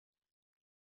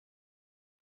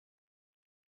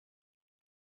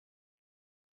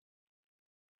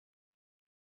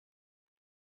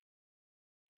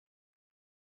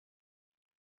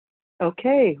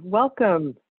Okay,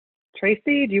 welcome.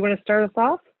 Tracy, do you want to start us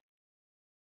off?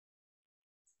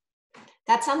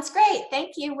 That sounds great.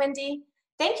 Thank you, Wendy.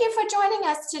 Thank you for joining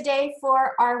us today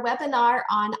for our webinar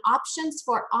on options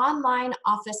for online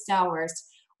office hours.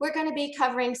 We're going to be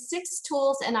covering 6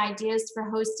 tools and ideas for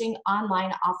hosting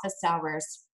online office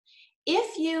hours.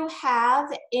 If you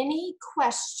have any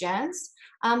questions,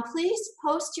 please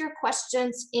post your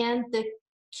questions in the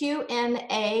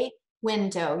Q&A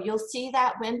window. You'll see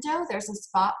that window. There's a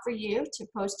spot for you to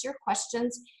post your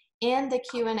questions in the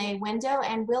Q&A window,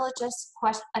 and we'll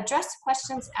address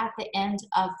questions at the end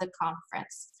of the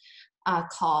conference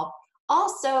call.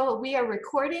 Also, we are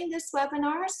recording this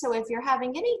webinar, so if you're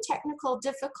having any technical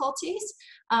difficulties,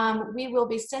 we will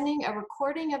be sending a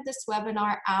recording of this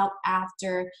webinar out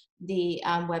after the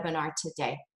webinar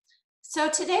today. So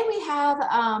today we have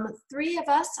 3 of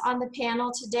us on the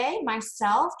panel today.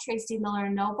 Myself, Tracy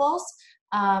Miller-Nobles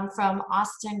from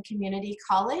Austin Community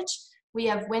College. We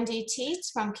have Wendy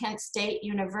Tietz from Kent State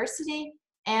University,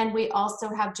 and we also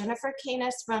have Jennifer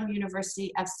Canis from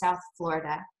University of South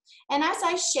Florida. And as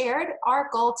I shared, our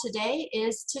goal today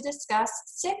is to discuss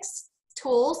 6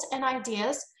 tools and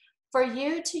ideas for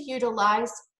you to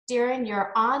utilize during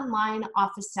your online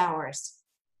office hours.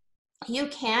 You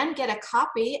can get a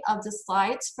copy of the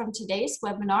slides from today's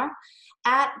webinar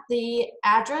at the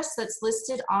address that's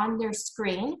listed on your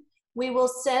screen. We will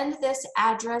send this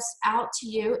address out to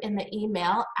you in the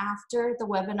email after the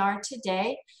webinar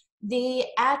today. The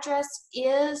address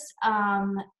is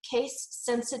case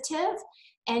sensitive,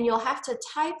 and you'll have to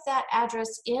type that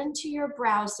address into your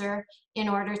browser in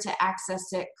order to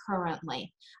access it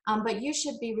currently. But you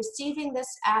should be receiving this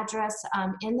address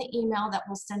in the email that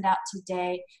we'll send out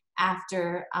today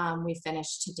after we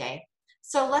finish today.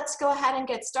 So let's go ahead and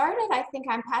get started. I think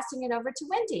I'm passing it over to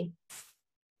Wendy.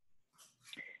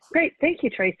 Great, thank you,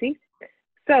 Tracy.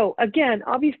 So again,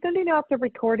 I'll be sending out the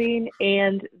recording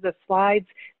and the slides.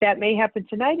 That may happen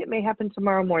tonight, it may happen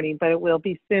tomorrow morning, but it will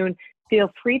be soon.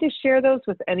 Feel free to share those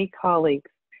with any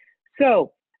colleagues.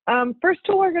 So first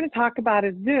tool we're going to talk about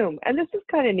is Zoom. And this is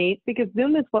kind of neat because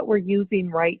Zoom is what we're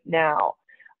using right now.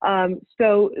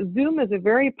 So Zoom is a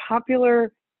very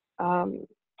popular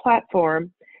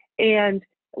platform, and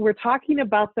we're talking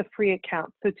about the free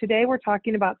account. So today we're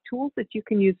talking about tools that you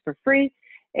can use for free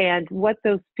and what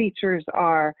those features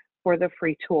are for the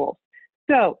free tools.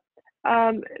 So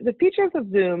the features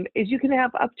of Zoom is you can have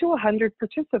up to 100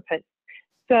 participants.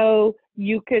 So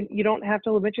you don't have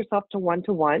to limit yourself to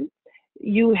one-to-one.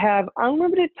 You have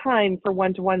unlimited time for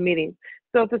one-to-one meetings.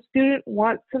 So if a student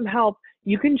wants some help,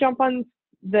 you can jump on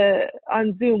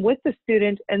Zoom with the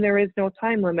student, and there is no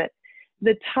time limit.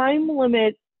 The time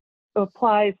limit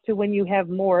applies to when you have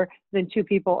more than 2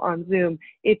 people on Zoom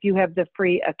if you have the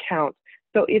free account.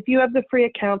 So if you have the free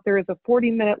account, there is a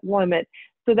 40-minute limit.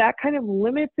 So that kind of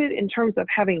limits it in terms of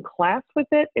having class with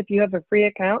it if you have a free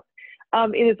account.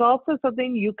 It is also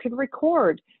something you can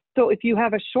record. So if you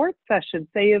have a short session,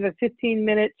 say you have a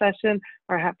 15-minute session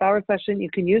or a half-hour session, you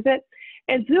can use it.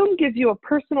 And Zoom gives you a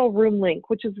personal room link,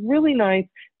 which is really nice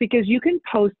because you can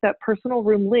post that personal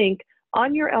room link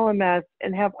on your LMS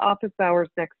and have office hours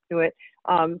next to it.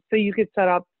 So you could set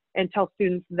up and tell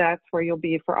students that's where you'll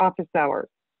be for office hours.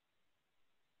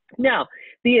 Now,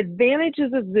 the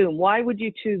advantages of Zoom. Why would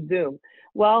you choose Zoom?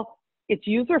 Well, it's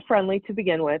user-friendly to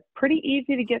begin with, pretty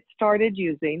easy to get started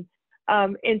using,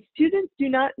 and students do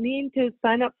not need to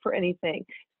sign up for anything.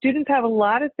 Students have a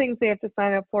lot of things they have to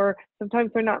sign up for.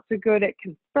 Sometimes they're not so good at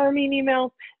confirming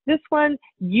emails. This one,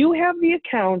 you have the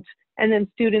account, and then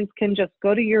students can just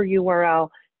go to your URL,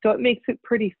 so it makes it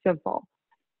pretty simple.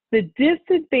 The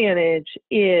disadvantage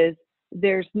is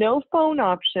there's no phone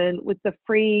option with the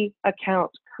free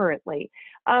account currently.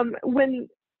 When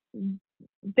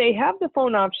they have the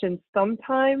phone option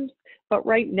sometimes, but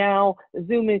right now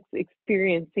Zoom is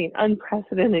experiencing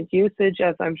unprecedented usage,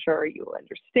 as I'm sure you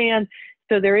understand.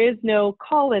 So there is no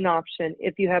call-in option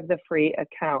if you have the free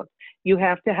account. You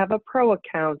have to have a pro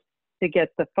account to get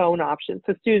the phone option.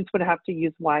 So students would have to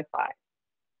use Wi-Fi.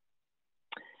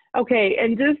 Okay,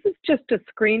 and this is just a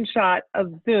screenshot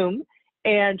of Zoom.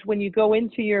 And when you go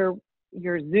into your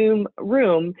Zoom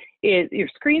room, your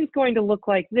screen's going to look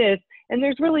like this. And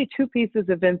there's really 2 pieces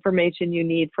of information you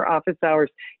need for office hours.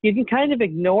 You can kind of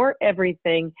ignore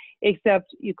everything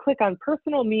except you click on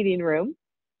personal meeting room,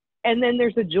 and then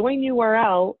there's a join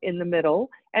URL in the middle,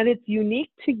 and it's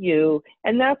unique to you,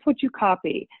 and that's what you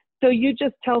copy. So you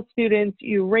just tell students,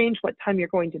 you arrange what time you're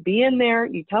going to be in there,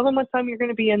 you tell them what time you're going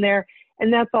to be in there,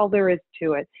 and that's all there is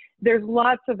to it. There's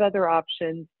lots of other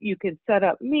options. You can set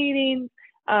up meetings,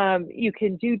 you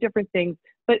can do different things,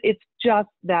 but it's just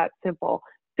that simple.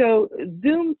 So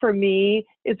Zoom for me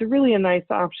is really a nice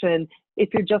option if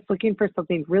you're just looking for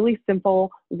something really simple,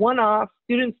 one-off.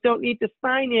 Students don't need to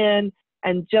sign in,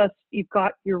 and just you've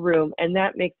got your room, and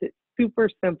that makes it super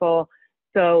simple.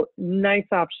 So nice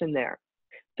option there.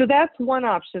 So that's one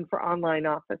option for online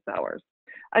office hours.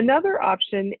 Another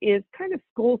option is kind of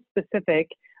school specific.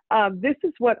 This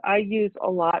is what I use a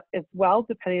lot as well,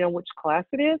 depending on which class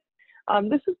it is.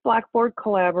 This is Blackboard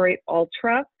Collaborate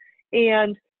Ultra,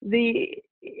 and the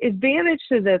advantage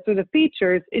to this, or the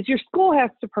features, is your school has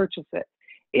to purchase it.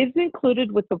 It's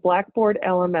included with the Blackboard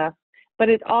LMS, but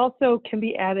it also can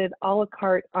be added a la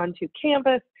carte onto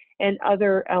Canvas and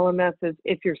other LMSs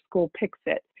if your school picks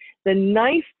it. The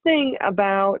nice thing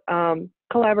about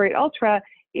Collaborate Ultra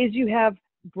is you have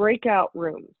breakout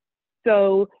rooms.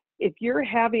 So if you're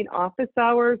having office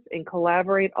hours in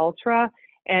Collaborate Ultra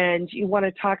and you want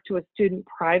to talk to a student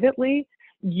privately,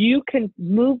 you can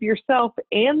move yourself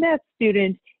and that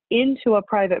student into a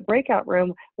private breakout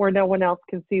room where no one else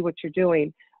can see what you're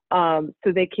doing.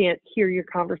 So they can't hear your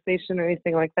conversation or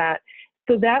anything like that.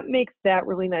 So that makes that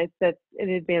really nice. That's an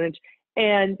advantage.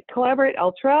 And Collaborate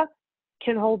Ultra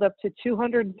can hold up to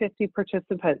 250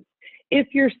 participants. If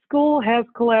your school has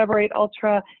Collaborate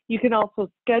Ultra, you can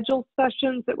also schedule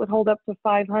sessions that would hold up to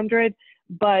 500,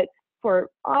 but for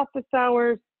office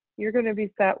hours, you're going to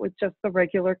be set with just the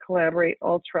regular Collaborate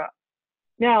Ultra.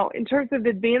 Now, in terms of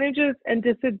advantages and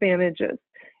disadvantages,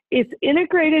 it's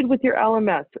integrated with your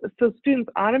LMS, so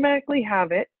students automatically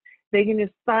have it. They can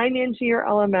just sign into your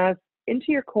LMS, into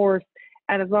your course,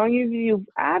 and as long as you've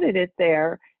added it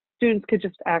there, students could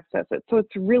just access it. So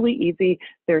it's really easy.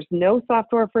 There's no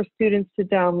software for students to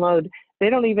download. They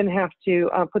don't even have to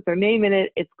put their name in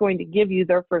it. It's going to give you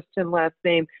their first and last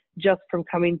name just from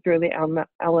coming through the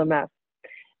LMS.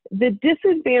 The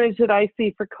disadvantage that I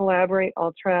see for Collaborate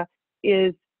Ultra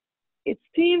is it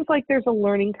seems like there's a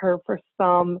learning curve for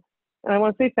some, and I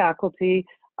want to say faculty,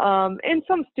 and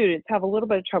some students have a little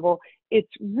bit of trouble. It's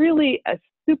really a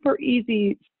super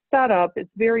easy setup.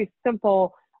 It's very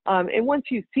simple. And once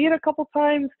you see it a couple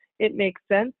times, it makes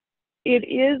sense. It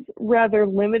is rather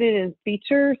limited in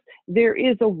features. There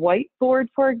is a whiteboard,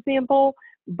 for example,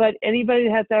 but anybody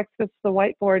that has access to the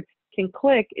whiteboard can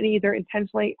click and either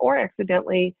intentionally or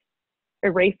accidentally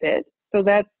erase it. So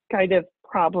that's kind of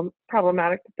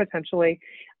problematic potentially.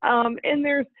 And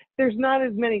there's not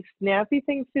as many snazzy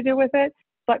things to do with it,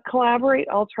 but Collaborate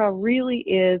Ultra really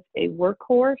is a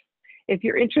workhorse. If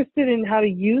you're interested in how to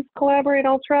use Collaborate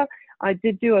Ultra, I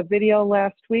did do a video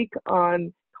last week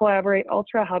on Collaborate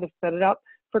Ultra, how to set it up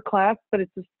for class, but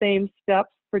it's the same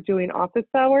steps for doing office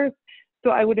hours.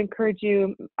 So I would encourage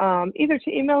you either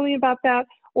to email me about that,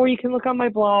 or you can look on my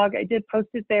blog. I did post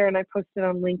it there, and I posted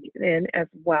on LinkedIn as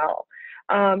well.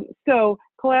 So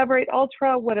Collaborate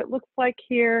Ultra, what it looks like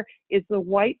here is the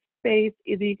white space.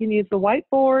 Either you can use the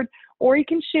whiteboard or you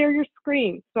can share your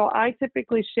screen. So I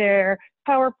typically share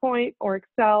PowerPoint or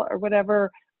Excel or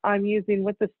whatever I'm using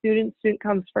with the student. Student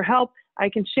comes for help. I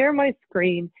can share my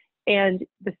screen, and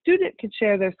the student can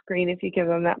share their screen if you give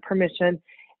them that permission.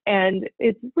 And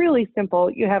it's really simple.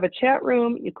 You have a chat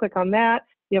room, you click on that.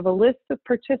 You have a list of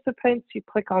participants, you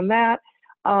click on that.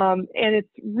 And it's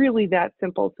really that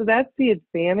simple. So that's the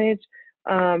advantage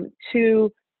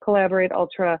to Collaborate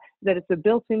Ultra, that it's a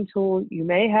built-in tool you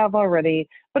may have already,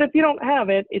 but if you don't have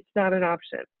it, it's not an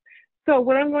option. So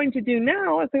what I'm going to do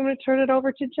now is I'm going to turn it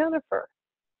over to Jennifer.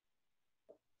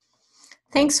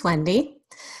 Thanks, Wendy.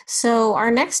 So our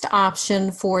next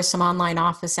option for some online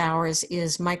office hours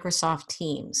is Microsoft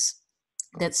Teams,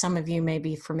 that some of you may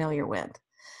be familiar with.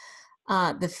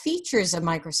 The features of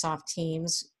Microsoft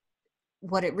Teams,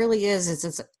 what it really is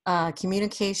it's a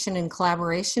communication and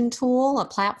collaboration tool, a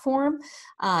platform.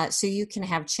 So you can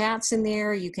have chats in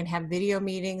there, you can have video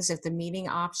meetings if the meeting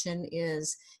option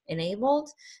is enabled.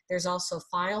 There's also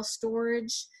file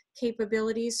storage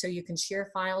capabilities, so you can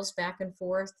share files back and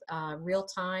forth real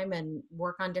time and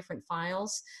work on different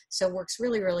files. So it works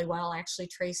really, really well. Actually,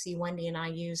 Tracy, Wendy, and I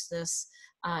use this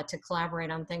to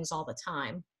collaborate on things all the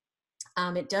time.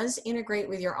 It does integrate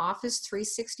with your Office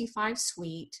 365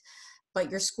 suite, but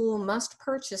your school must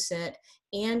purchase it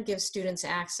and give students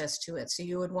access to it. So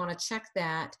you would want to check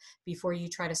that before you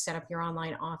try to set up your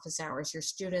online office hours. Your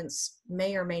students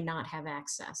may or may not have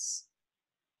access.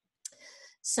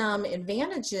 Some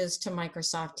advantages to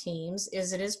Microsoft Teams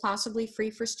is it is possibly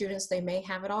free for students. They may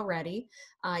have it already.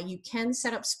 You can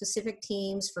set up specific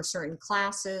teams for certain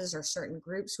classes or certain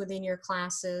groups within your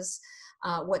classes.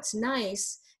 What's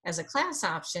nice as a class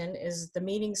option is the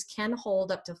meetings can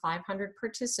hold up to 500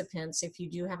 participants if you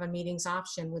do have a meetings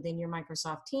option within your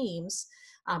Microsoft Teams,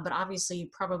 but obviously you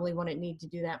probably wouldn't need to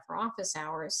do that for office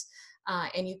hours.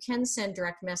 and you can send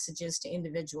direct messages to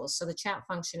individuals. So the chat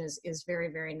function is very,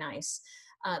 very nice.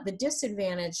 The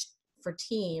disadvantage for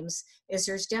Teams is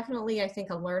there's definitely, I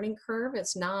think, a learning curve.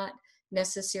 It's not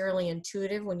necessarily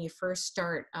intuitive when you first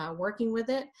start working with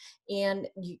it, and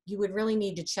you would really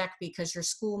need to check because your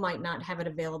school might not have it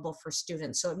available for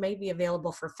students. So it may be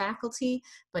available for faculty,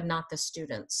 but not the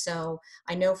students. So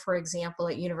I know, for example,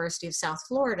 at University of South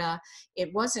Florida,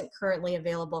 it wasn't currently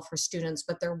available for students,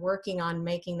 but they're working on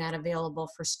making that available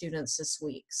for students this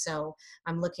week. So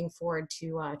I'm looking forward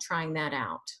to trying that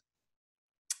out.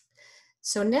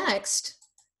 So next,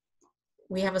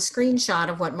 we have a screenshot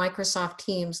of what Microsoft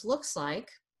Teams looks like,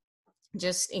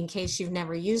 just in case you've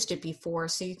never used it before.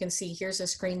 So you can see here's a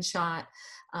screenshot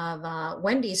of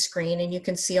Wendy's screen, and you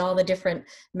can see all the different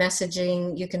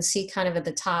messaging. You can see kind of at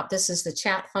the top, this is the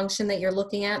chat function that you're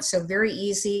looking at. So very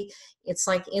easy. It's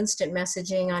like instant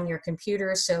messaging on your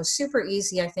computer. So super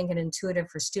easy, I think, and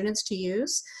intuitive for students to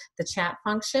use the chat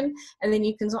function. And then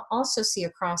you can also see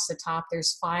across the top,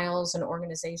 there's files and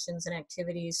organizations and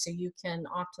activities. So you can,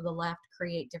 off to the left,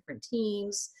 create different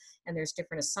teams, and there's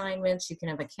different assignments. You can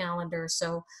have a calendar.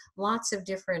 So lots of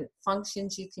different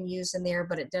functions you can use in there,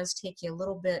 but it does take you a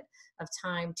little bit of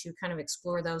time to kind of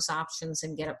explore those options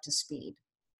and get up to speed.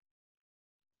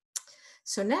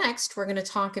 So next, we're going to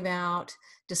talk about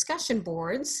discussion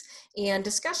boards. And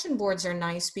discussion boards are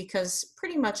nice because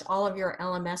pretty much all of your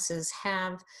LMSs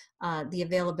have the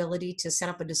availability to set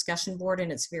up a discussion board,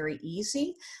 and it's very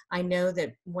easy. I know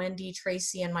that Wendy,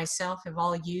 Tracy, and myself have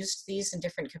all used these in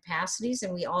different capacities,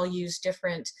 and we all use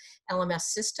different LMS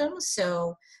systems.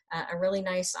 So a really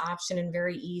nice option and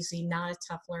very easy, not a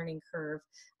tough learning curve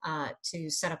to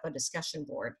set up a discussion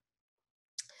board.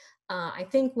 I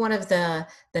think one of the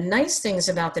nice things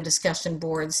about the discussion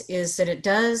boards is that it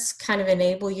does kind of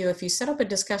enable you, if you set up a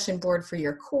discussion board for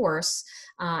your course,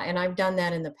 and I've done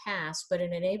that in the past, but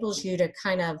it enables you to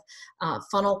kind of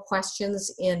funnel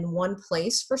questions in one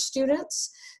place for students.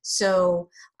 So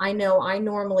I know I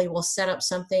normally will set up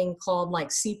something called like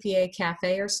CPA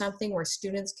Cafe or something where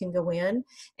students can go in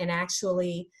and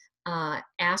actually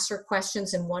ask their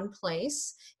questions in one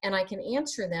place, and I can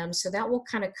answer them. So that will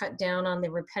kind of cut down on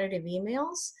the repetitive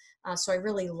emails. So I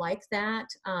really like that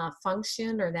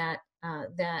function, or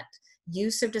that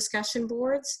use of discussion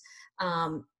boards.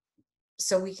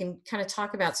 So we can kind of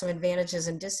talk about some advantages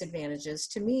and disadvantages.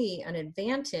 To me, an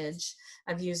advantage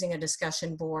of using a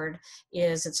discussion board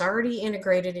is it's already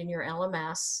integrated in your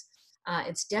LMS.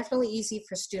 It's definitely easy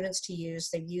for students to use.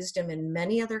 They've used them in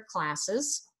many other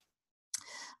classes.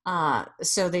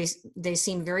 So they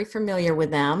seem very familiar with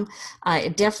them.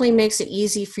 It definitely makes it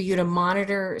easy for you to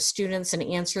monitor students and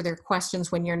answer their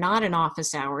questions when you're not in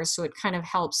office hours. So it kind of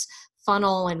helps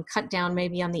funnel and cut down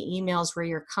maybe on the emails where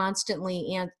you're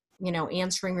constantly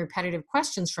answering repetitive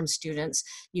questions from students.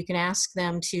 You can ask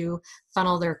them to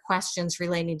funnel their questions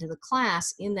relating to the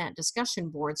class in that discussion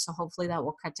board. So hopefully that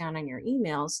will cut down on your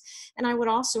emails. And I would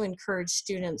also encourage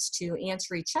students to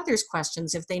answer each other's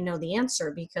questions if they know the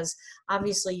answer, because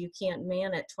obviously you can't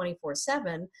man it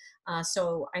 24/7.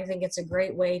 So I think it's a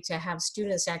great way to have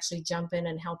students actually jump in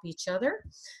and help each other.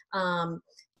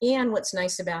 And what's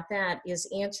nice about that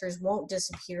is answers won't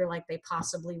disappear like they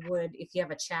possibly would if you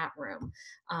have a chat room.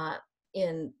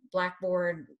 In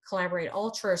Blackboard, Collaborate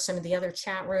Ultra, or some of the other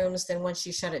chat rooms, then once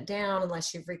you shut it down,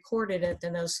 unless you've recorded it,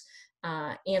 then those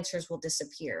answers will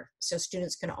disappear. So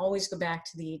students can always go back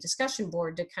to the discussion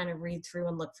board to kind of read through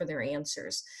and look for their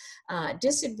answers.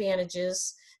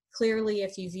 Disadvantages, clearly,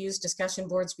 if you've used discussion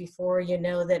boards before, you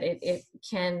know that it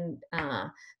can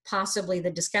possibly,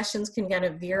 the discussions can kind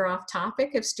of veer off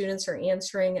topic if students are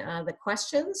answering the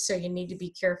questions, so you need to be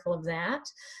careful of that.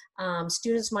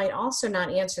 Students might also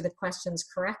not answer the questions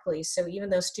correctly, so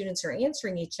even though students are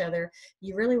answering each other,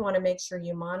 you really want to make sure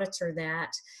you monitor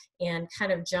that and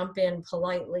kind of jump in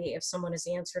politely if someone has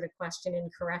answered a question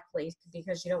incorrectly,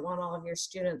 because you don't want all of your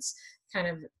students kind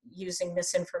of using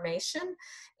misinformation.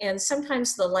 And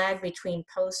sometimes the lag between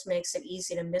posts makes it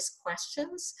easy to miss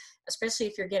questions, especially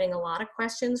if you're getting a lot of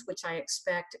questions, which I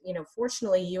expect.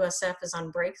 Fortunately, USF is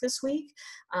on break this week,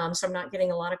 so I'm not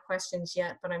getting a lot of questions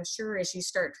yet, but I'm sure as you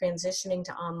start transitioning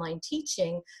to online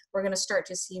teaching, we're going to start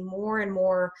to see more and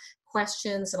more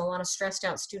questions and a lot of stressed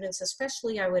out students,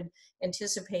 especially I would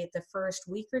anticipate the first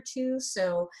week or two.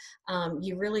 So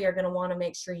you really are going to want to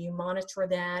make sure you monitor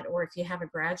that, or if you have a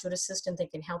graduate assistant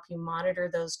that can help you monitor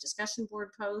those discussion board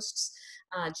posts,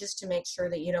 just to make sure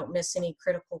that you don't miss any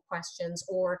critical questions,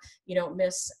 or you don't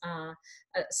miss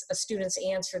a student's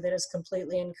answer that is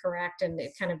completely incorrect and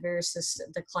it kind of veers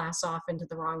the class off into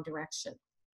the wrong direction.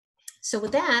 So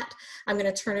with that, I'm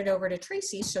going to turn it over to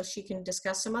Tracy so she can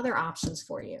discuss some other options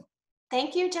for you.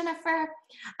 Thank you, Jennifer.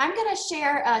 I'm going to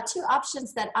share 2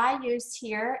 options that I use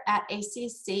here at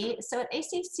ACC. So at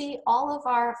ACC, all of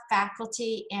our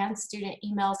faculty and student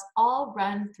emails all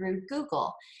run through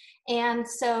Google. And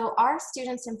so our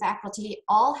students and faculty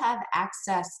all have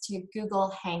access to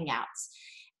Google Hangouts.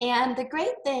 And the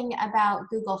great thing about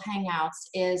Google Hangouts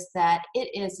is that it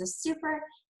is a super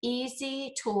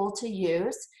easy tool to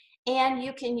use, and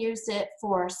you can use it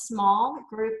for small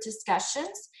group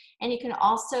discussions, and you can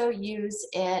also use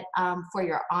it for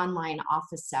your online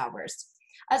office hours.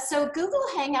 So Google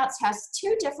Hangouts has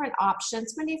 2 different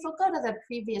options. When you go to the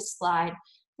previous slide,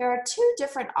 there are 2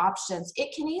 different options.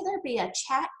 It can either be a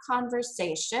chat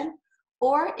conversation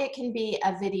or it can be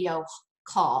a video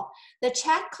call. The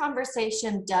chat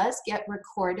conversation does get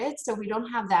recorded, so we don't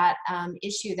have that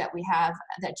issue that we have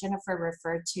that Jennifer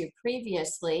referred to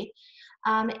previously.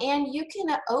 And you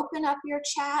can open up your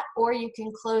chat, or you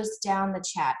can close down the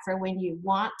chat for when you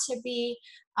want to be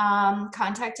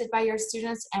contacted by your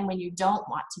students and when you don't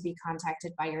want to be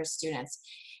contacted by your students.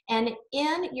 And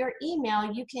in your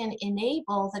email, you can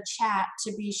enable the chat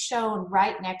to be shown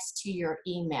right next to your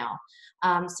email.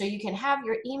 So you can have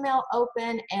your email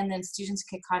open, and then students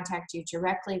can contact you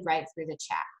directly right through the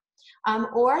chat.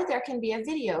 Or there can be a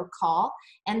video call,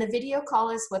 and the video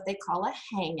call is what they call a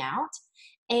hangout.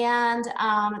 And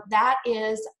that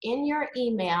is in your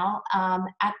email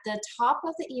at the top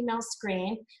of the email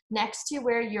screen, next to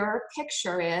where your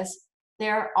picture is,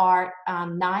 there are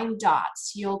 9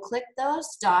 dots. You'll click those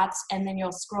dots, and then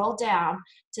you'll scroll down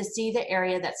to see the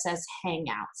area that says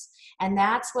Hangouts. And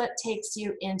that's what takes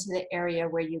you into the area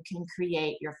where you can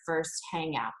create your first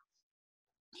Hangout.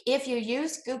 If you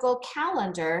use Google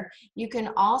Calendar, you can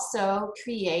also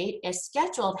create a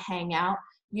scheduled Hangout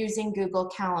using Google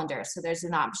Calendar. So there's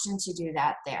an option to do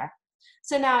that there.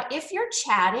 So now if you're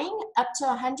chatting, up to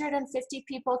 150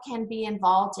 people can be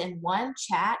involved in one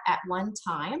chat at one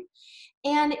time.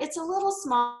 And it's a little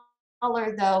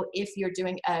smaller though if you're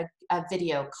doing a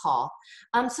video call.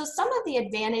 So some of the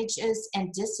advantages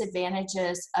and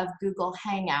disadvantages of Google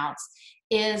Hangouts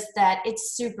is that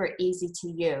it's super easy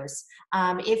to use.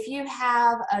 If you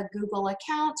have a Google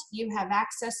account, you have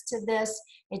access to this.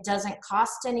 It doesn't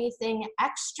cost anything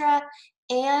extra,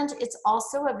 and it's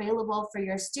also available for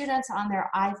your students on their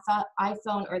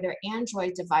iPhone or their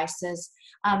Android devices,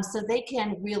 so they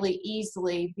can really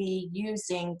easily be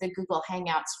using the Google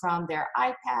Hangouts from their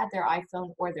iPad, their iPhone,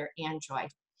 or their Android.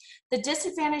 The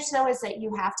disadvantage though is that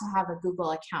you have to have a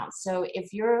Google account. So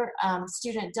if your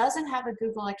student doesn't have a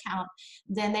Google account,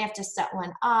 then they have to set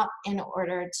one up in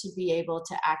order to be able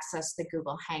to access the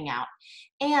Google Hangout.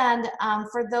 And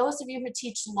for those of you who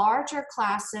teach larger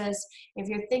classes, if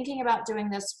you're thinking about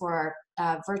doing this for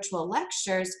virtual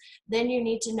lectures, then you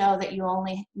need to know that you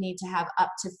only need to have up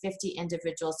to 50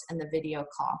 individuals in the video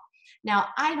call. Now,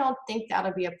 I don't think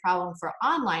that'll be a problem for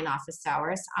online office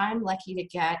hours. I'm lucky to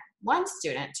get 1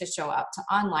 student to show up to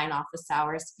online office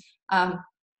hours.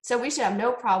 So we should have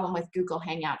no problem with Google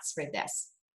Hangouts for this.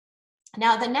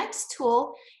 Now, the next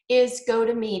tool is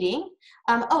GoToMeeting.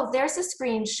 Oh, there's a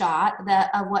screenshot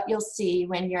of what you'll see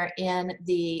when you're in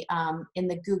the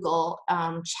Google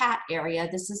chat area.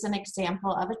 This is an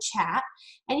example of a chat.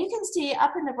 And you can see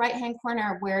up in the right-hand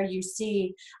corner where you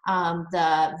see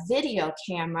the video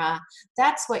camera.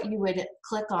 That's what you would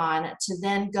click on to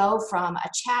then go from a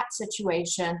chat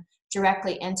situation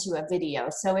directly into a video.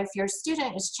 So if your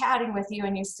student is chatting with you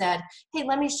and you said, hey,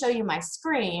 let me show you my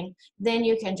screen, then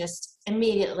you can just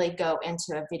immediately go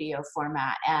into a video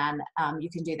format, and you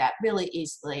can do that really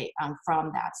easily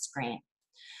from that screen.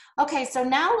 Okay, so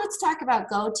now let's talk about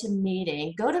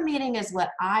GoToMeeting. GoToMeeting is what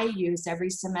I use every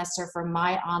semester for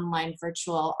my online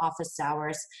virtual office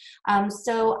hours.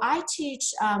 So I teach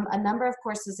a number of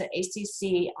courses at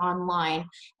ACC online,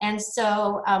 and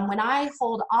so when I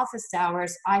hold office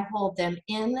hours, I hold them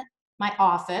in my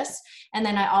office, and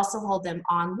then I also hold them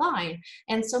online.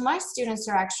 And so my students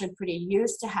are actually pretty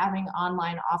used to having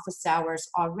online office hours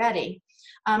already.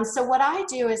 So what I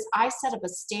do is I set up a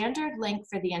standard link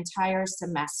for the entire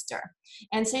semester.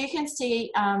 And so you can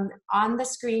see on the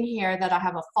screen here that I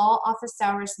have a fall office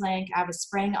hours link, I have a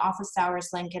spring office hours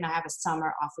link, and I have a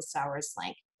summer office hours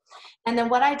link. And then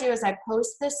what I do is I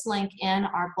post this link in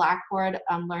our Blackboard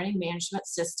learning management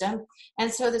system.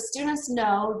 And so the students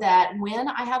know that when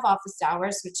I have office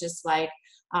hours, which is like,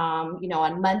 you know,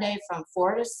 on Monday from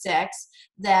 4 to 6,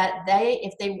 that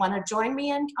if they want to join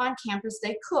me on campus,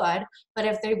 they could, but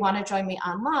if they want to join me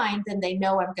online, then they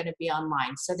know I'm going to be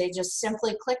online. So they just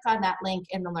simply click on that link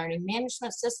in the learning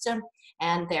management system,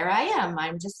 and there I am.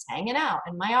 I'm just hanging out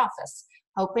in my office,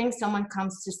 hoping someone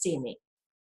comes to see me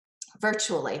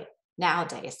virtually.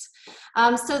 nowadays.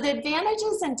 So the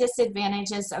advantages and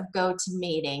disadvantages of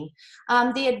GoToMeeting.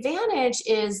 The advantage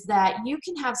is that you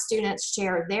can have students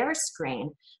share their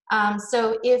screen.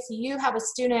 So if you have a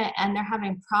student and they're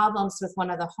having problems with one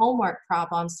of the homework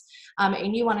problems,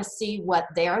 and you want to see what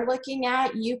they're looking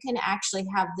at, you can actually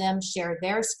have them share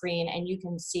their screen and you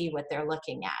can see what they're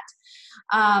looking at.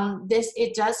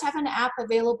 It does have an app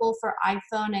available for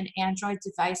iPhone and Android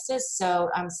devices, so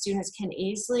students can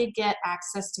easily get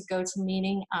access to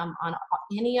GoToMeeting on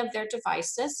any of their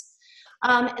devices.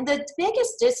 And the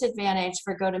biggest disadvantage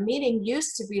for GoToMeeting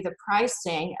used to be the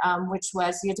pricing, which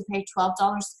was you had to pay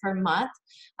 $12 per month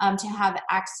to have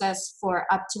access for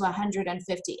up to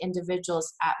 150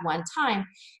 individuals at one time.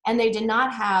 And they did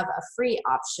not have a free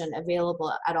option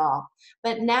available at all.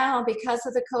 But now, because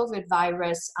of the COVID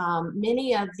virus,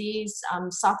 many of these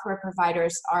software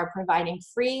providers are providing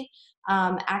free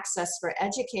access for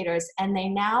educators, and they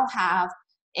now have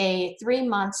a 3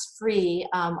 months free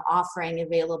offering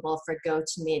available for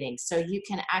GoToMeeting. So you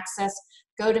can access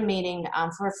GoToMeeting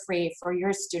for free for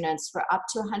your students for up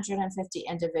to 150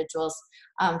 individuals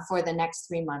for the next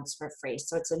 3 months for free.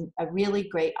 So it's a really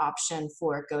great option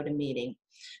for GoToMeeting.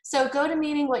 So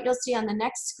GoToMeeting, what you'll see on the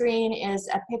next screen is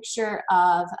a picture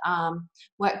of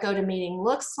what GoToMeeting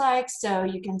looks like. So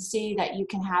you can see that you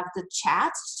can have the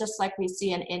chat just like we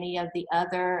see in any of the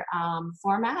other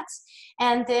formats.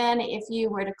 And then if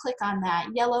you were to click on that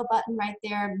yellow button right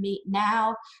there, Meet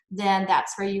Now, then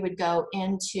that's where you would go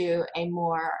into a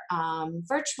more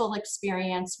virtual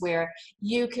experience where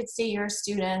you could see your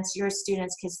students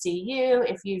could see you.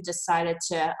 If you decided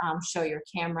to show your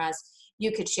cameras,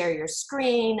 you could share your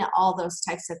screen, all those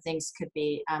types of things could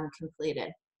be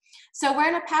completed. So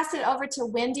we're gonna pass it over to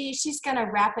Wendy. She's gonna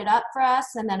wrap it up for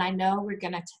us, and then I know we're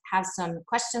gonna have some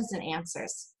questions and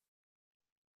answers.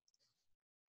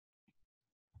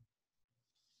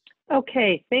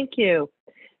 Okay, thank you.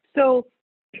 So,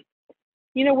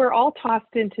 you know, we're all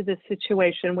tossed into this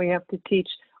situation. We have to teach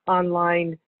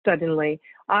online suddenly.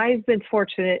 I've been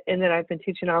fortunate in that I've been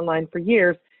teaching online for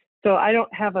years, so I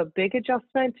don't have a big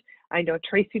adjustment. I know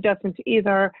Tracy doesn't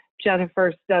either.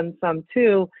 Jennifer's done some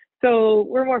too. So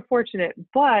we're more fortunate.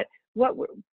 But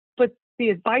the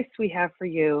advice we have for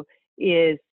you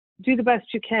is do the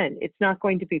best you can. It's not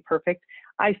going to be perfect.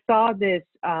 I saw this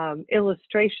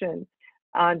illustration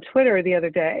on Twitter the other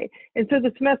day. And so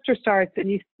the semester starts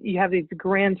and you have these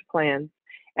grand plans,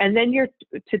 and then you're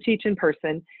to teach in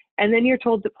person, and then you're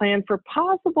told to plan for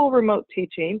possible remote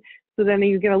teaching. So then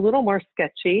you get a little more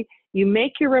sketchy. You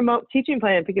make your remote teaching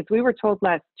plan, because we were told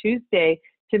last Tuesday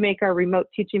to make our remote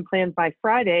teaching plan by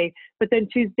Friday, but then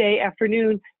Tuesday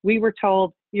afternoon, we were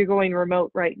told you're going remote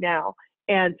right now.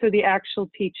 And so the actual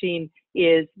teaching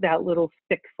is that little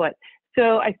stick foot.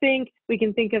 So I think we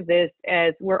can think of this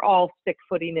as we're all stick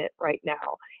footing it right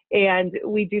now. And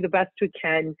we do the best we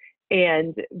can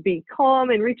and be calm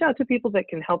and reach out to people that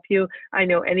can help you. I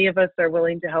know any of us are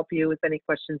willing to help you with any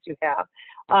questions you have.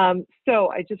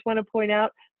 So I just want to point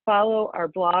out, follow our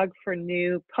blog for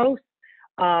new posts,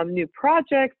 new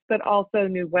projects, but also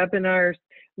new webinars.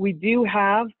 We do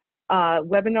have a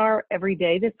webinar every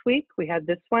day this week. We had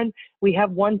this one. We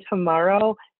have one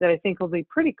tomorrow that I think will be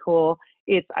pretty cool.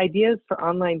 It's ideas for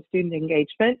online student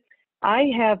engagement.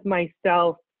 I have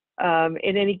myself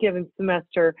in any given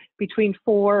semester between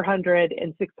 400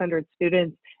 and 600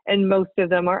 students, and most of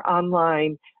them are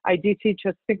online. I do teach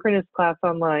a synchronous class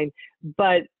online,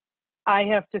 but I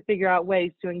have to figure out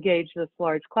ways to engage this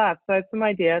large class. So I have some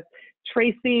ideas.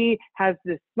 Tracy has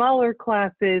the smaller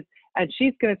classes, and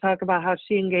she's going to talk about how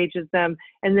she engages them.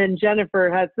 And then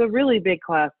Jennifer has the really big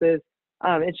classes,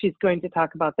 and she's going to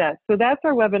talk about that. So that's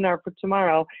our webinar for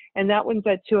tomorrow, and that one's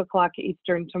at 2 o'clock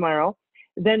Eastern tomorrow.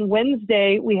 Then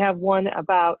Wednesday, we have one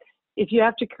about if you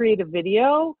have to create a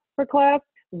video for class,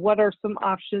 what are some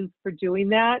options for doing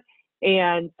that?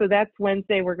 And so that's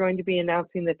Wednesday. We're going to be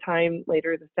announcing the time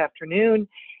later this afternoon.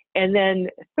 And then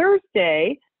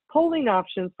Thursday, polling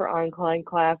options for online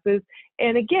classes.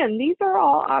 And again, these are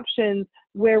all options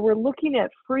where we're looking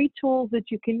at free tools that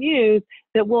you can use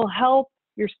that will help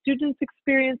your students'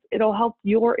 experience. It'll help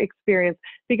your experience,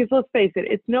 because let's face it,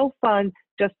 it's no fun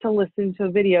just to listen to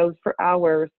videos for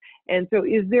hours. And so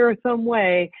is there some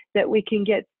way that we can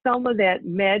get some of that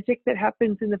magic that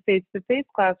happens in the face-to-face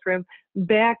classroom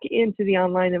back into the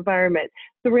online environment?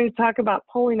 So we're going to talk about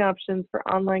polling options for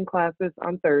online classes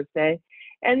on Thursday.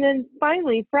 And then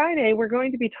finally, Friday, we're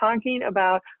going to be talking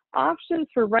about options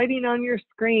for writing on your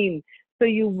screen. So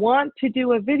you want to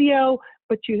do a video,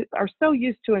 but you are so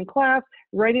used to in class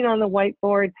writing on the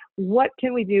whiteboard. What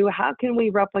can we do? How can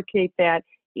we replicate that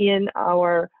in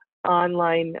our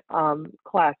online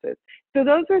classes? So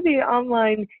those are the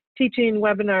online teaching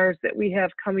webinars that we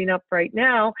have coming up right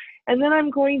now. And then I'm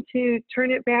going to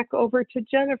turn it back over to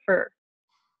Jennifer.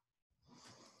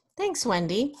 Thanks,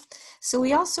 Wendy. So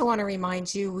we also want to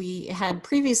remind you, we had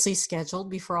previously scheduled,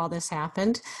 before all this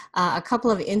happened, a couple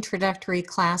of introductory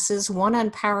classes, one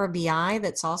on Power BI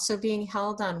that's also being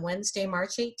held on Wednesday,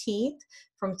 March 18th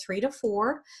from 3 to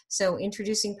 4. So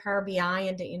introducing Power BI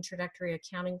into introductory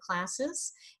accounting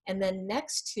classes. And then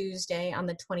next Tuesday on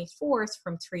the 24th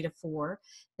from 3 to 4,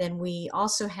 then we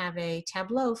also have a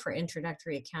Tableau for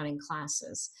introductory accounting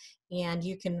classes. And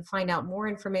you can find out more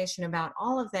information about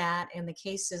all of that and the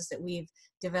cases that we've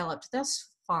developed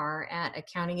thus far at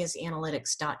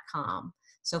accountingisanalytics.com.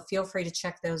 So feel free to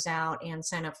check those out and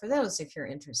sign up for those if you're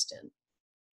interested.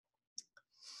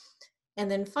 And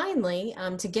then finally,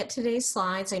 to get today's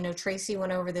slides, I know Tracy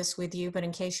went over this with you, but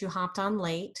in case you hopped on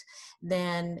late,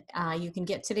 then you can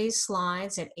get today's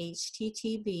slides at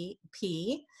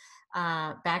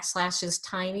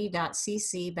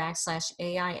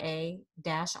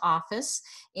http://tiny.cc/AIA-office.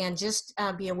 And just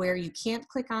be aware you can't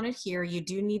click on it here. You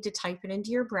do need to type it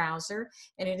into your browser,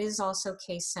 and it is also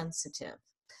case sensitive.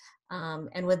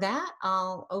 And with that,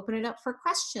 I'll open it up for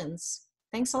questions.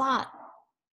 Thanks a lot.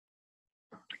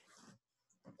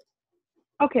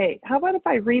 Okay, how about if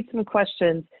I read some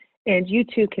questions and you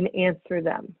two can answer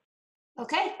them?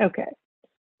 Okay. Okay,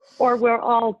 or we'll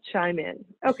all chime in.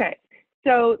 Okay,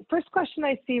 so first question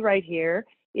I see right here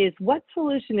is, what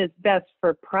solution is best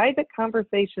for private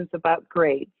conversations about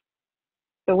grades?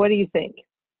 So what do you think?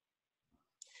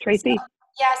 Tracy?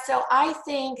 So I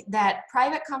think that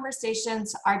private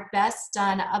conversations are best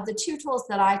done, of the two tools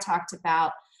that I talked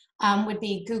about, would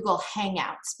be Google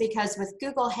Hangouts, because with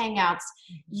Google Hangouts,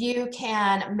 you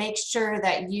can make sure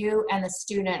that you and the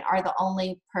student are the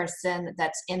only person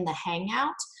that's in the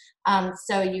Hangout.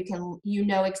 So you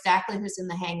know exactly who's in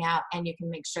the Hangout, and you can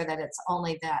make sure that it's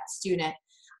only that student.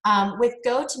 With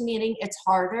GoToMeeting, it's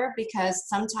harder because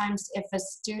sometimes if a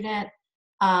student,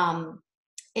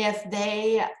 if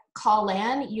they call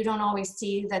in, you don't always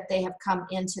see that they have come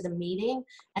into the meeting.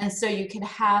 And so you can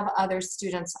have other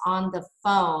students on the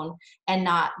phone and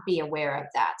not be aware of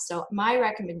that. So my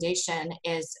recommendation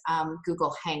is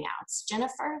Google Hangouts.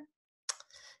 Jennifer?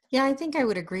 Yeah, I think I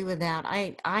would agree with that.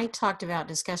 I talked about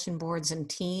discussion boards and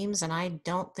teams, and I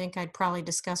don't think I'd probably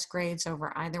discuss grades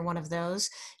over either one of those.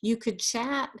 You could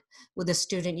chat with a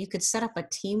student. You could set up a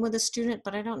team with a student,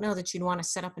 but I don't know that you'd want to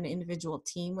set up an individual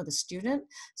team with a student.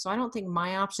 So I don't think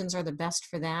my options are the best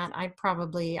for that. I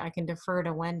can defer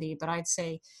to Wendy, but I'd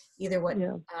say either what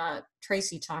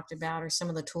Tracy talked about or some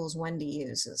of the tools Wendy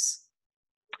uses.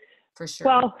 For sure.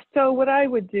 Well, so what I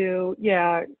would do,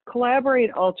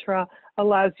 Collaborate Ultra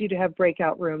allows you to have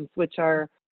breakout rooms, which are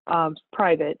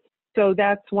private. So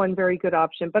that's one very good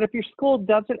option. But if your school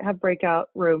doesn't have breakout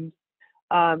rooms,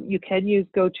 you can use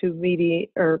GoToMeeting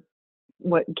or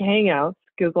Hangouts,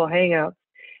 Google Hangouts.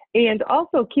 And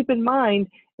also keep in mind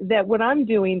that what I'm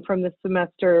doing from the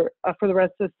semester, for the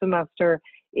rest of the semester,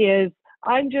 is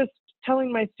I'm just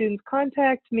telling my students,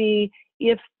 contact me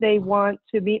if they want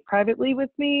to meet privately with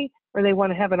me or they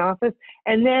want to have an office.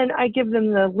 And then I give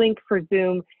them the link for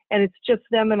Zoom, and it's just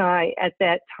them and I at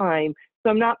that time. So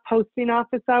I'm not posting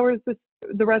office hours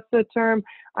the rest of the term.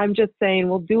 I'm just saying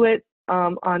we'll do it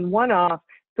on one-off.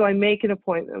 So I make an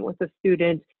appointment with the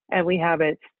student and we have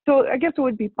it. So I guess it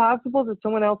would be possible that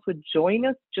someone else would join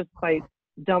us just by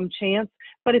dumb chance.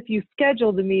 But if you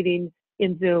schedule the meeting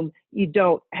in Zoom, you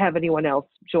don't have anyone else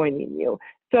joining you.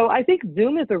 So I think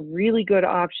Zoom is a really good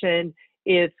option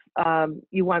if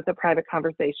you want the private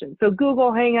conversation. So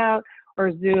Google Hangout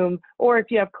or Zoom, or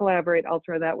if you have Collaborate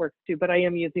Ultra, that works too. But I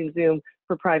am using Zoom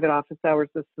for private office hours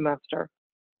this semester.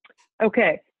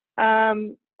 Okay.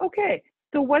 Okay.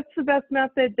 So what's the best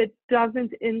method that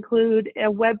doesn't include a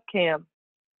webcam?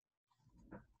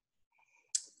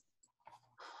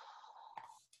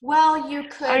 Well, you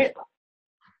could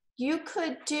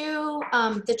do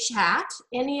the chat,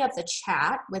 any of the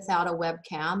chat without a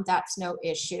webcam. That's no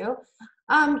issue.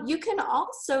 You can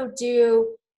also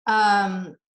do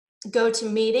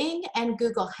GoToMeeting and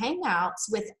Google Hangouts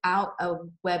without a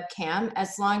webcam,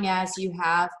 as long as you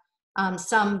have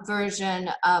some version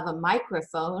of a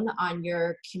microphone on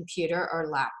your computer or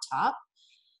laptop.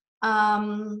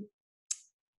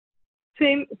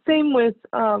 Same with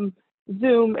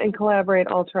Zoom and Collaborate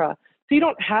Ultra. So you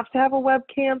don't have to have a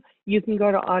webcam. You can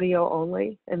go to audio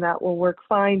only, and that will work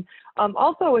fine.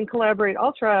 Also in Collaborate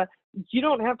Ultra, you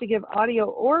don't have to give audio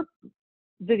or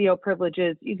video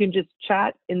privileges. You can just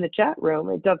chat in the chat room.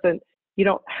 You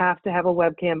don't have to have a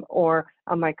webcam or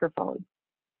a microphone.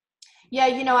 Yeah,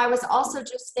 I was also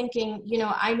just thinking,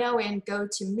 I know in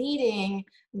GoToMeeting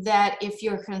that if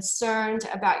you're concerned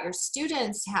about your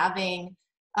students having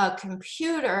a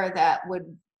computer that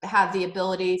would have the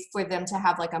ability for them to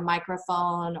have like a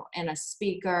microphone and a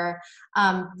speaker,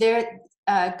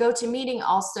 GoToMeeting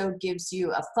also gives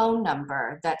you a phone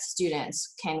number that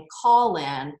students can call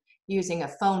in using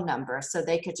a phone number, so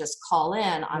they could just call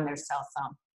in on their cell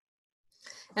phone.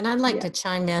 And I'd like to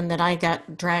chime in that I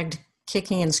got dragged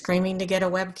kicking and screaming to get a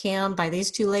webcam by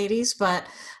these two ladies, but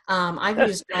I've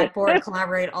used Blackboard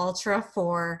Collaborate Ultra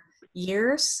for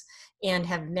years and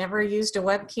have never used a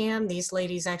webcam. These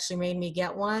ladies actually made me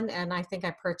get one, and I think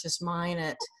I purchased mine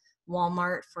at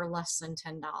Walmart for less than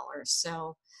 $10.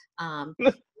 So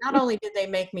not only did they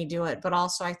make me do it, but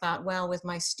also I thought, well, with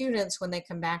my students, when they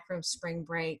come back from spring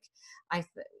break,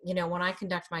 when I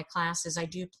conduct my classes, I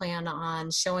do plan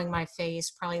on showing my face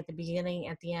probably at the beginning,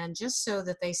 at the end, just so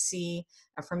that they see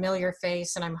a familiar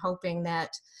face. And I'm hoping that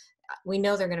we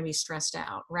know they're going to be stressed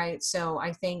out, right? So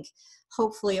I think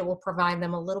hopefully it will provide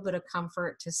them a little bit of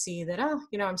comfort to see that,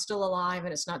 I'm still alive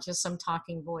and it's not just some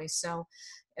talking voice. So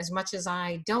as much as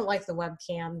I don't like the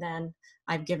webcam, then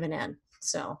I've given in.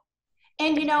 So.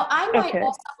 And, I might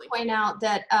also point out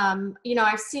that,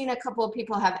 I've seen a couple of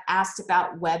people have asked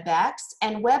about WebEx,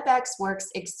 and WebEx works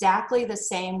exactly the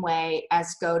same way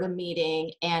as GoToMeeting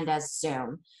and as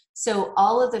Zoom. So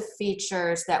all of the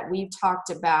features that we've talked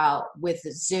about with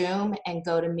Zoom and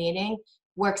GoToMeeting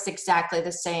works exactly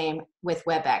the same with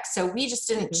WebEx. So we just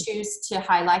didn't choose to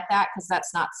highlight that because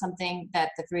that's not something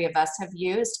that the three of us have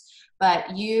used. But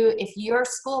if your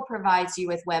school provides you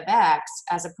with WebEx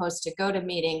as opposed to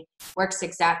GoToMeeting, works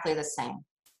exactly the same.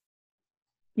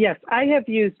 Yes, I have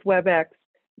used WebEx,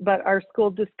 but our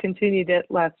school discontinued it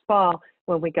last fall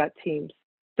when we got Teams.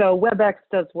 So WebEx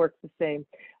does work the same.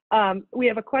 We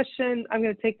have a question. I'm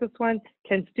going to take this one.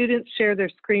 Can students share their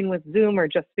screen with Zoom or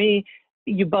just me?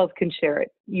 You both can share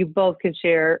it. You both can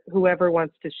share, whoever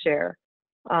wants to share.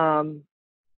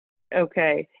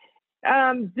 Okay.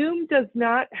 Zoom does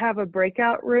not have a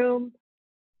breakout room.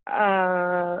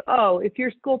 If your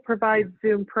school provides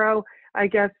Zoom Pro, I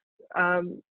guess,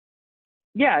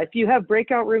 if you have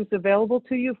breakout rooms available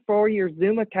to you for your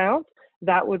Zoom account,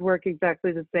 that would work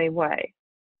exactly the same way.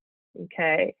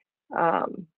 Okay.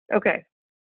 Okay.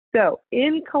 So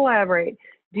in Collaborate,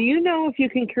 do you know if you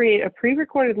can create a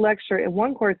pre-recorded lecture in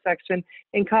one course section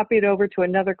and copy it over to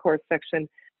another course section?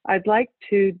 I'd like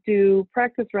to do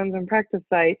practice runs on practice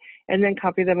site and then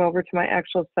copy them over to my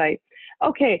actual site.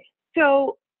 Okay,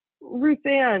 so Ruth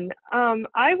Ann,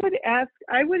 I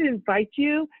would invite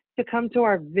you to come to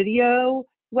our video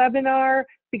webinar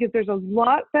because there's a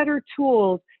lot better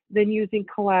tools than using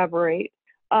Collaborate.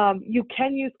 You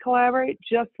can use Collaborate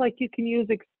just like you can use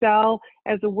Excel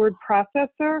as a word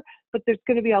processor, but there's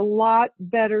going to be a lot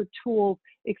better tools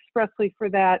expressly for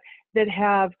that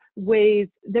have ways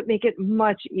that make it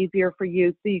much easier for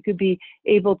you, so you could be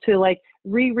able to like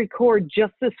re-record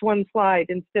just this one slide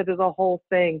instead of the whole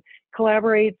thing.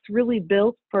 Collaborate's really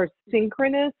built for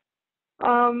synchronous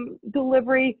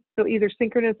delivery, so either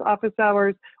synchronous office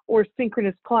hours or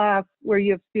synchronous class where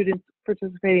you have students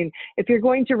participating. If you're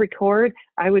going to record,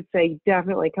 I would say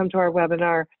definitely come to our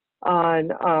webinar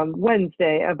on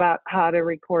Wednesday about how to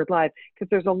record live, because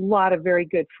there's a lot of very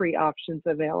good free options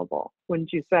available,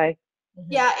 wouldn't you say?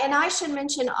 Yeah, and I should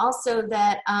mention also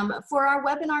that for our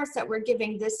webinars that we're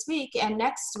giving this week and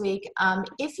next week,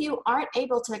 if you aren't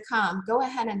able to come, go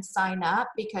ahead and sign up,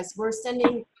 because we're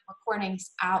sending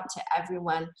recordings out to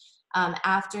everyone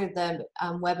after the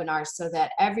webinar, so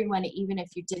that everyone, even if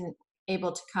you didn't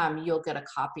able to come, you'll get a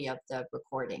copy of the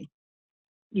recording.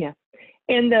 Yeah.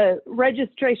 And the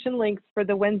registration links for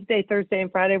the Wednesday, Thursday, and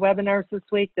Friday webinars this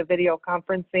week, the video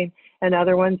conferencing and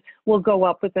other ones, will go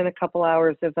up within a couple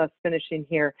hours of us finishing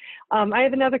here. I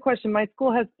have another question. My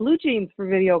school has Blue Jeans for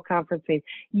video conferencing.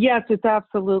 Yes, it's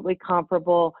absolutely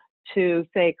comparable to,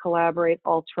 say, Collaborate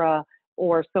Ultra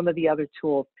or some of the other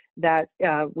tools that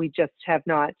we just have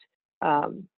not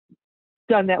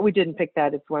done that. We didn't pick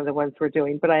that as one of the ones we're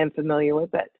doing, but I am familiar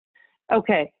with it.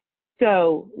 Okay.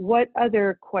 So what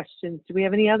other questions? Do we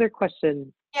have any other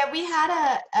questions? Yeah, we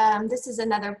had this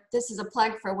is a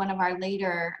plug for one of our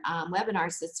later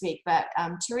webinars this week, but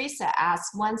Teresa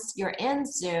asked, once you're in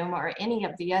Zoom or any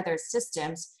of the other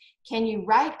systems, can you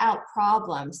write out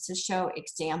problems to show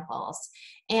examples?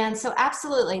 And so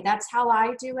absolutely, that's how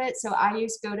I do it. So I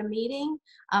use GoToMeeting.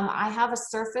 I have a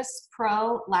Surface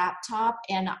Pro laptop,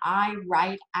 and I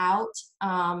write out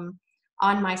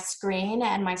on my screen,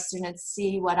 and my students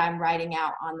see what I'm writing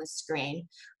out on the screen.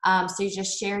 So you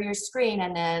just share your screen,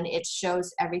 and then it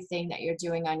shows everything that you're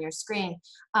doing on your screen.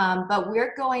 But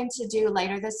we're going to do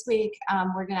later this week,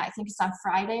 we're gonna, I think it's on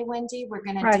Friday, Wendy, we're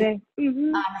gonna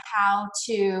do how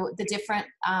to, the different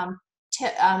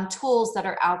tools that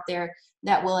are out there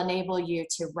that will enable you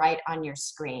to write on your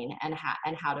screen, and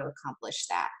how to accomplish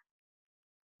that.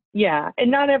 Yeah, and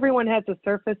not everyone has a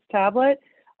Surface tablet.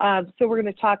 So we're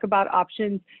going to talk about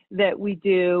options that we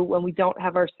do when we don't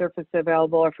have our Surface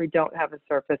available, or if we don't have a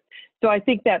Surface. So I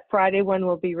think that Friday one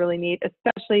will be really neat,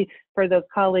 especially for those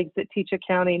colleagues that teach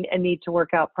accounting and need to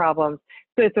work out problems.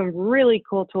 So it's some really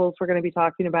cool tools we're going to be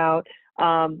talking about.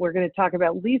 We're going to talk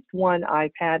about at least one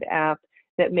iPad app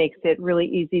that makes it really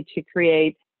easy to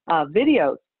create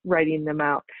videos, writing them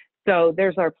out. So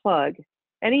there's our plug.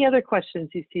 Any other questions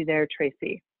you see there,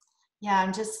 Tracy? Yeah,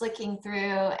 I'm just looking through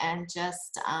and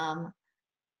just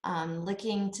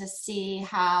looking to see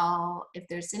if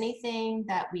there's anything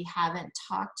that we haven't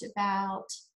talked about.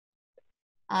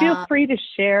 Feel free to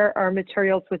share our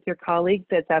materials with your colleagues.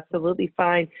 That's absolutely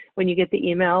fine. When you get the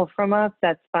email from us,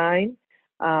 that's fine.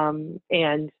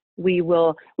 And we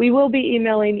will be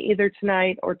emailing either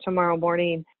tonight or tomorrow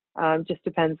morning. Just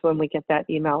depends when we get that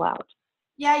email out.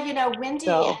 Yeah, you know, Wendy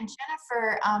and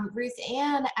Jennifer, Ruth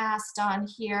Ann asked on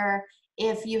here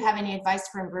if you have any advice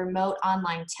for remote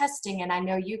online testing. And I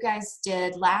know you guys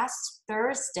did last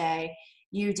Thursday,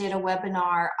 you did a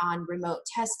webinar on remote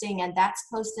testing, and that's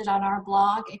posted on our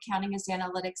blog,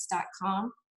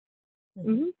 accountingisanalytics.com.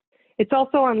 Mm-hmm. It's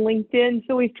also on LinkedIn.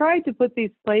 So we've tried to put these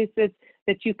places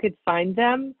that you could find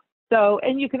them. So,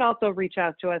 and you can also reach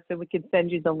out to us and we can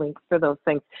send you the links for those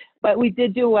things. But we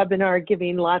did do a webinar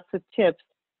giving lots of tips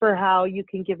for how you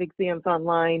can give exams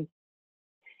online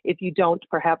if you don't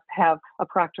perhaps have a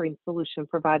proctoring solution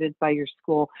provided by your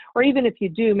school, or even if you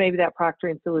do, maybe that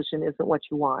proctoring solution isn't what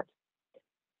you want.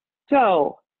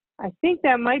 So I think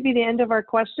that might be the end of our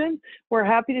questions. We're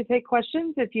happy to take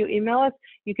questions. If you email us,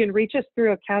 you can reach us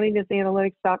through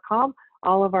accountingisanalytics.com.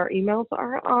 All of our emails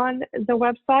are on the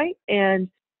website, and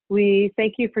we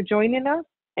thank you for joining us,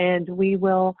 and we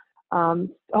will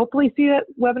hopefully see you at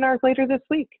webinars later this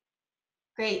week.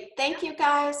 Great. Thank you,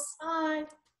 guys. Bye.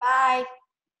 Bye.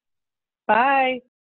 Bye.